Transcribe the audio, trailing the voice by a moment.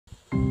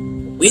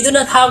We do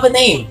not have a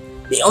name.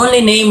 The only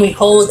name we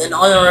hold and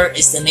honor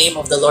is the name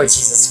of the Lord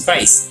Jesus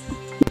Christ.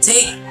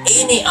 Take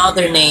any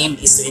other name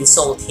is to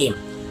insult Him.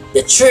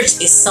 The church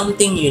is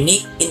something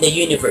unique in the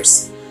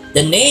universe.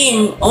 The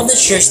name of the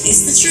church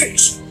is the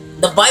church.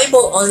 The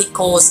Bible only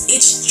calls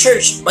each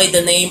church by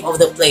the name of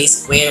the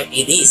place where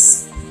it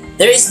is.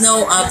 There is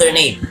no other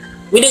name.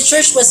 When the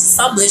church was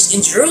established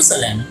in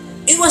Jerusalem,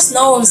 it was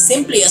known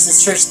simply as a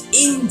church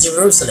in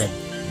Jerusalem.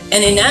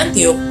 And in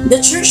Antioch,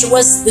 the church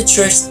was the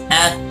church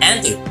at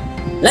Antioch.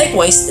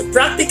 Likewise, the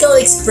practical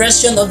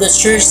expression of the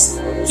church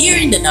here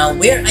in the now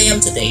where I am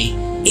today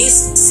is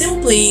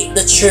simply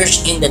the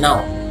church in the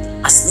now.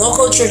 As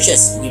local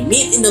churches, we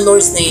meet in the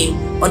Lord's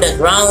name on the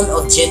ground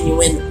of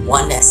genuine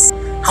oneness.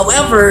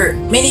 However,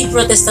 many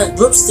Protestant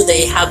groups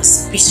today have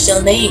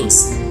special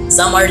names.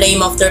 Some are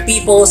named after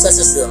people such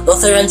as the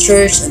Lutheran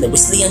Church and the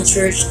Wesleyan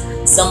Church.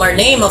 Some are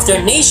named after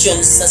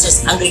nations such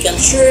as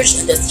Anglican Church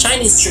and the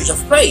Chinese Church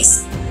of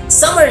Christ.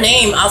 Some are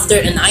named after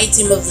an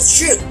item of the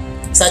truth,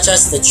 such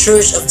as the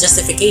Church of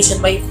Justification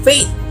by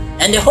Faith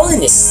and the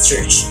Holiness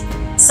Church.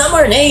 Some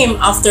are named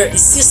after a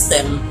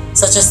system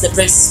such as the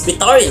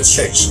Presbyterian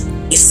Church,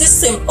 a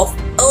system of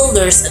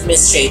elders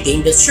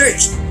administrating the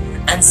church.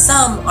 And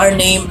some are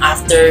named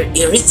after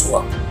a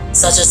ritual,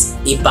 such as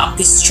a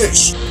Baptist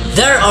church.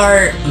 There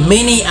are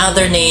many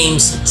other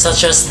names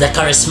such as the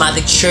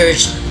Charismatic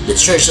Church, the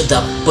Church of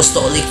the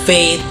Apostolic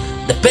Faith,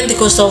 the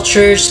Pentecostal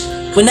Church.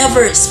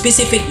 Whenever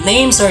specific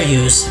names are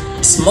used,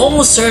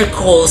 small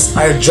circles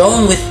are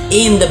drawn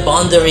within the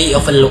boundary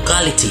of a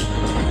locality.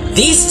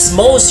 These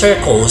small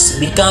circles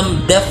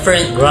become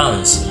different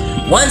grounds.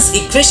 Once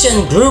a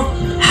Christian group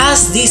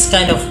has this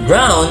kind of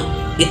ground,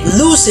 it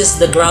loses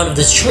the ground of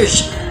the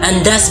church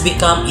and thus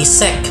become a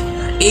sect,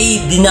 a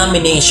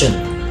denomination.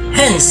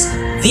 Hence,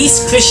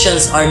 these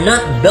Christians are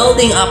not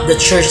building up the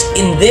church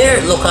in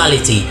their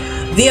locality.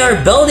 They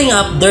are building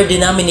up their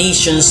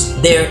denominations,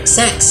 their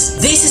sects.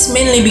 This is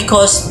mainly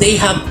because they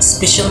have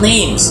special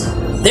names.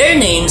 Their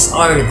names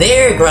are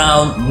their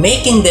ground,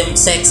 making them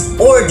sects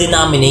or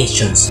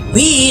denominations.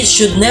 We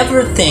should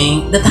never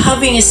think that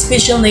having a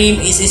special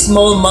name is a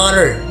small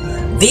matter.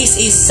 This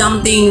is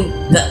something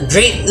that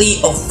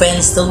greatly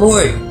offends the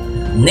Lord.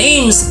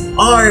 Names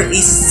are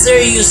a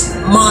serious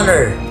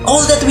matter.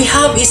 All that we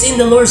have is in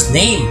the Lord's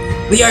name.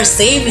 We are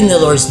saved in the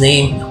Lord's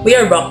name. We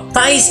are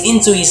baptized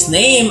into His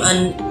name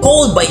and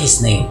called by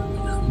His name.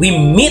 We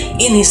meet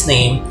in His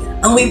name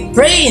and we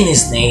pray in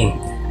His name.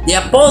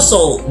 The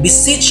apostle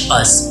beseeched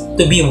us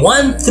to be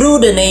one through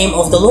the name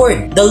of the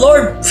Lord. The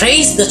Lord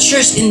praised the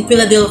church in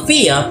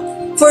Philadelphia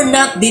for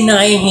not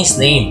denying His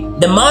name.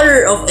 The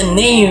matter of a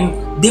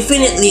name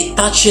definitely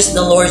touches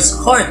the Lord's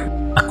heart.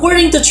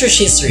 According to church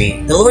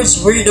history, the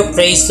Lord's word of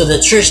praise to the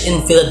church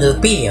in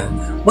Philadelphia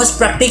was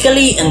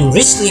practically and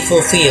richly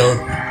fulfilled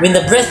when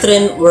the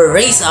brethren were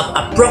raised up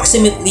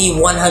approximately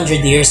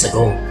 100 years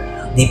ago.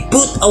 They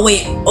put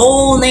away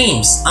all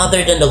names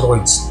other than the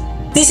Lord's.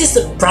 This is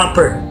the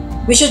proper.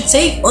 We should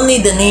take only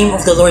the name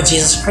of the Lord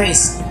Jesus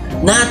Christ,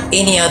 not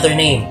any other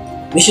name.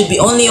 We should be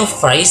only of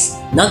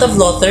Christ, not of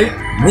Luther,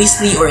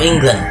 Wesley, or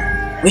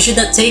England. We should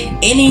not take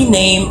any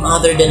name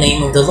other than the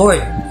name of the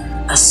Lord.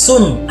 As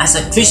soon as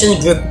a Christian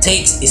group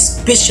takes a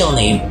special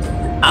name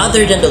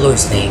other than the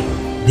Lord's name,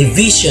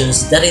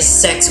 divisions, that is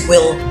sects,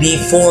 will be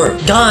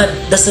formed. God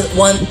doesn't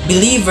want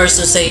believers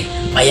to say,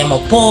 I am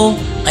of Paul,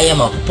 I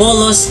am of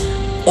Apollos,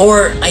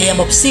 or I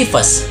am of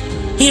Cephas.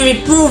 He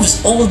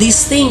reproves all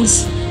these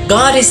things.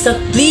 God is not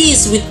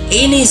pleased with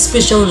any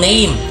special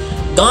name.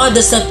 God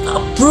does not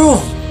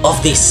approve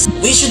of this.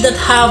 We should not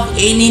have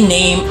any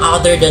name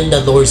other than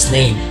the Lord's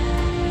name.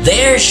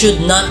 There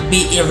should not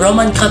be a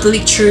Roman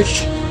Catholic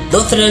Church,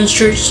 Lutheran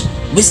Church,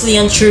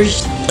 Wesleyan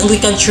Church,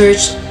 Anglican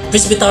Church,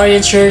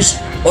 Presbyterian Church,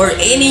 or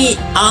any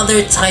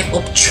other type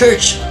of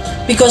church,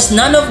 because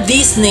none of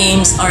these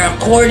names are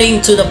according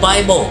to the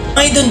Bible.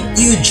 Why don't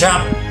you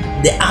drop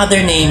the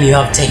other name you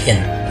have taken?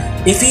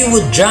 If you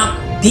would drop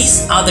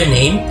this other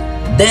name,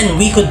 then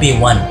we could be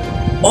one.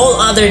 All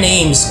other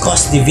names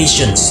cause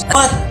divisions.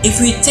 But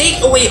if we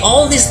take away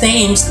all these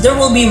names, there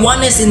will be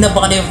oneness in the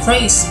body of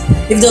Christ.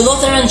 If the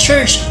Lutheran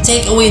Church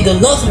take away the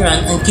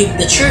Lutheran and keep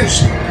the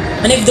church,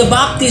 and if the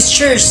Baptist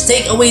Church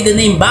take away the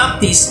name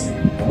Baptist,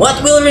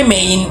 what will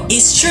remain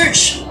is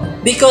church.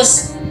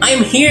 Because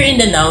I'm here in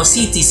the Now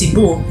City,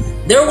 Cebu,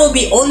 there will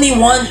be only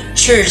one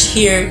church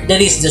here, that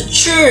is the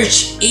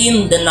church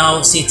in the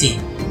Now City.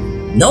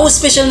 No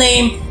special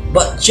name,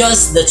 but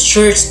just the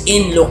church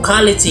in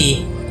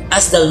locality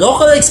as the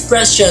local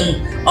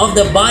expression of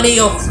the body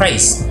of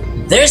Christ.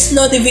 There's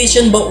no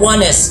division but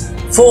oneness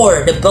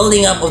for the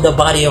building up of the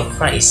body of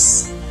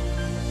Christ.